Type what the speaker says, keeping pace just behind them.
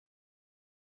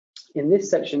In this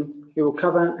section, we will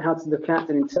cover how to look at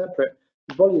and interpret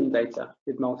volume data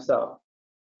with MolStar.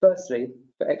 Firstly,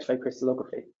 for X-ray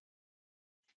crystallography.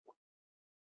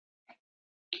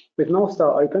 With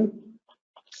MolStar open,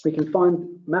 we can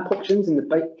find map options in the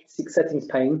basic settings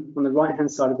pane on the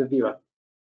right-hand side of the viewer.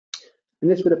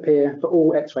 And this would appear for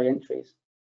all X-ray entries.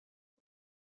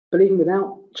 But even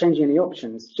without changing any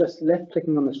options, just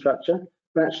left-clicking on the structure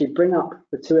will actually bring up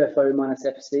the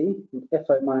 2FO-FC and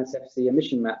FO-FC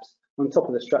emission maps on top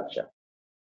of the structure.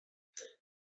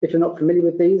 If you're not familiar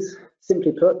with these,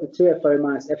 simply put, the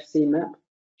 2FO-FC map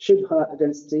should highlight the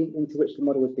density into which the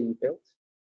model was being built.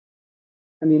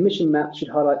 And the emission map should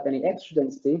highlight any extra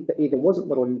density that either wasn't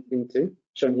modeled into,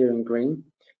 shown here in green,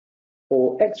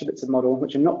 or extra bits of model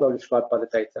which are not well described by the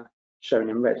data, shown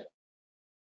in red.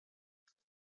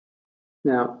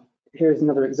 Now, here is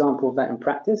another example of that in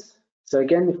practice. So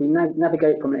again, if we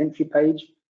navigate from an entry page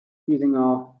using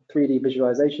our 3D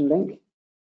visualization link,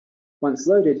 once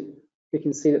loaded, we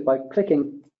can see that by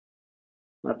clicking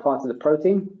on a part of the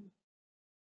protein,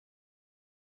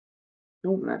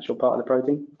 an actual part of the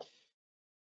protein,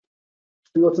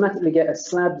 we automatically get a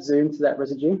slab zoom to that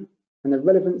residue, and the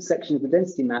relevant section of the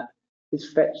density map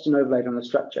is fetched and overlaid on the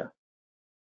structure.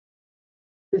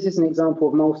 This is an example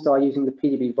of MolStar using the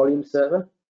PDBe volume server,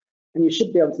 and you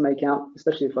should be able to make out,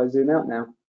 especially if I zoom out now,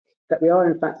 that we are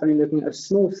in fact only looking at a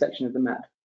small section of the map.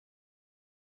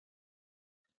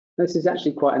 This is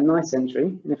actually quite a nice entry,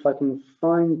 and if I can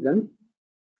find them,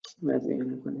 where's the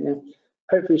one here?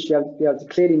 Hopefully you should be able to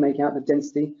clearly make out the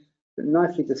density that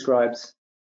nicely describes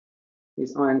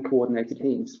these ion coordinated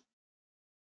hemes.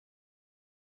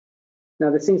 Now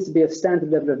there seems to be a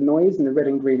standard level of noise in the red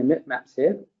and green emit maps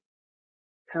here.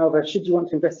 However, should you want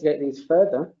to investigate these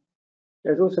further,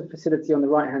 there's also a facility on the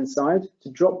right-hand side to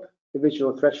drop the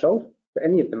visual threshold for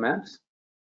any of the maps.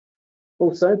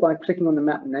 Also, by clicking on the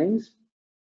map names,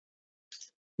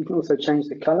 you can also change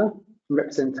the color and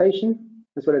representation,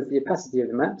 as well as the opacity of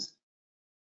the maps.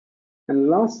 And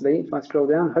lastly, if I scroll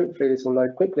down, hopefully this will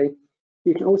load quickly,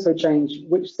 you can also change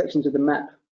which sections of the map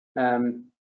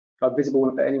are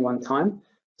visible at any one time.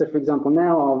 So for example,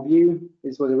 now our view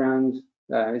is defined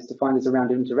as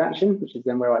around interaction, which is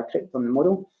then where I clicked on the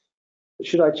model. But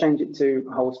should I change it to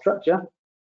whole structure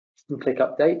and click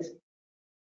update,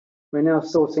 we're now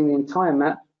sourcing the entire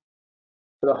map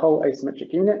for the whole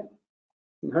asymmetric unit.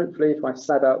 And hopefully if I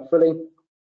slab out fully,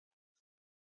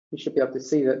 you should be able to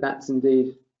see that that's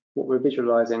indeed what we're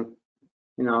visualizing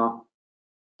in our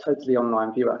totally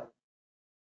online viewer.